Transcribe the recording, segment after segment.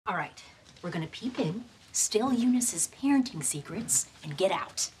All right, we're gonna peep in, steal Eunice's parenting secrets, and get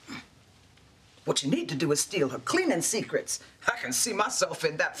out. What you need to do is steal her cleaning secrets. I can see myself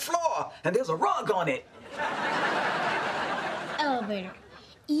in that floor, and there's a rug on it. Elevator.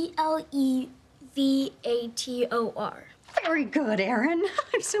 E-L-E-V-A-T-O-R. Very good, Aaron.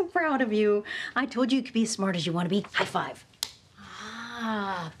 I'm so proud of you. I told you could be as smart as you want to be. High five.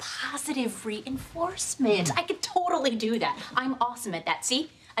 Ah, positive reinforcement. I could totally do that. I'm awesome at that. See?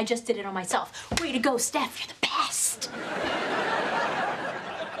 I just did it on myself. Way to go, Steph. You're the best.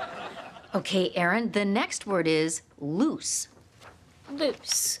 Okay, Aaron, the next word is loose.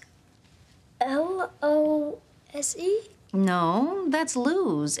 Loose. L-O-S-E? No, that's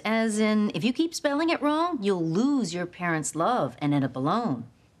lose, as in if you keep spelling it wrong, you'll lose your parents' love and end up alone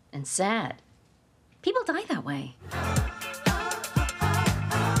and sad. People die that way.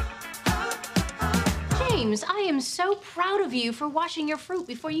 James, I am so proud of you for washing your fruit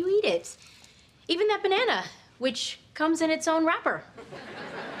before you eat it. Even that banana, which comes in its own wrapper.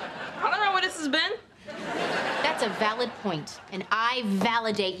 I don't know where this has been. That's a valid point, and I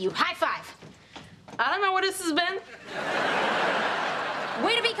validate you. High five. I don't know where this has been.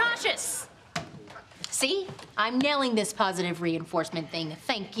 Way to be cautious. See? I'm nailing this positive reinforcement thing.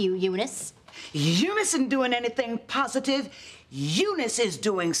 Thank you, Eunice. Eunice isn't doing anything positive. Eunice is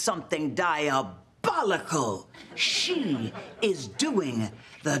doing something diabolical. She is doing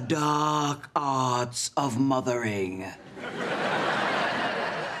the dark arts of mothering.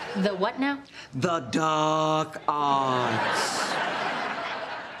 The what now? The dark arts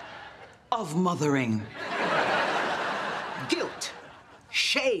of mothering. Guilt,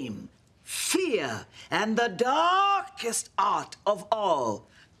 shame, fear, and the darkest art of all,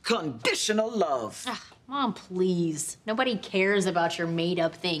 conditional love. Mom, please. Nobody cares about your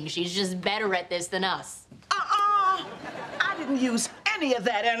made-up thing. She's just better at this than us. I didn't use any of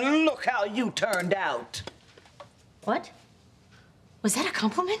that, and look how you turned out. What? Was that a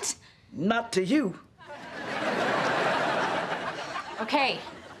compliment? Not to you. Okay,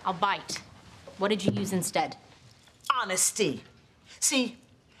 I'll bite. What did you use instead? Honesty. See,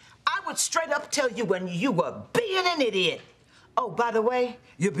 I would straight up tell you when you were being an idiot. Oh, by the way,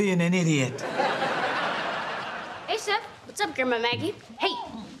 you're being an idiot. Hey, Steph. What's up, Grandma Maggie? Hey,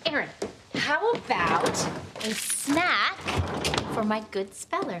 Aaron, how about a snack for my good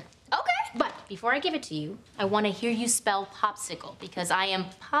speller? Okay. But before I give it to you, I want to hear you spell popsicle because I am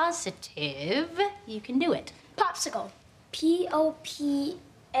positive you can do it. Popsicle. P-O-P-S-Y-C-L-E.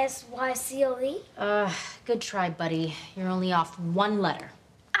 Good try, buddy. You're only off one letter.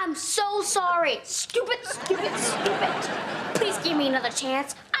 I'm so sorry. Stupid, stupid, stupid. Please give me another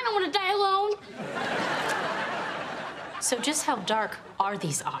chance. I don't want to die alone. So just how dark are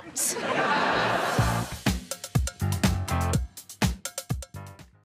these arts?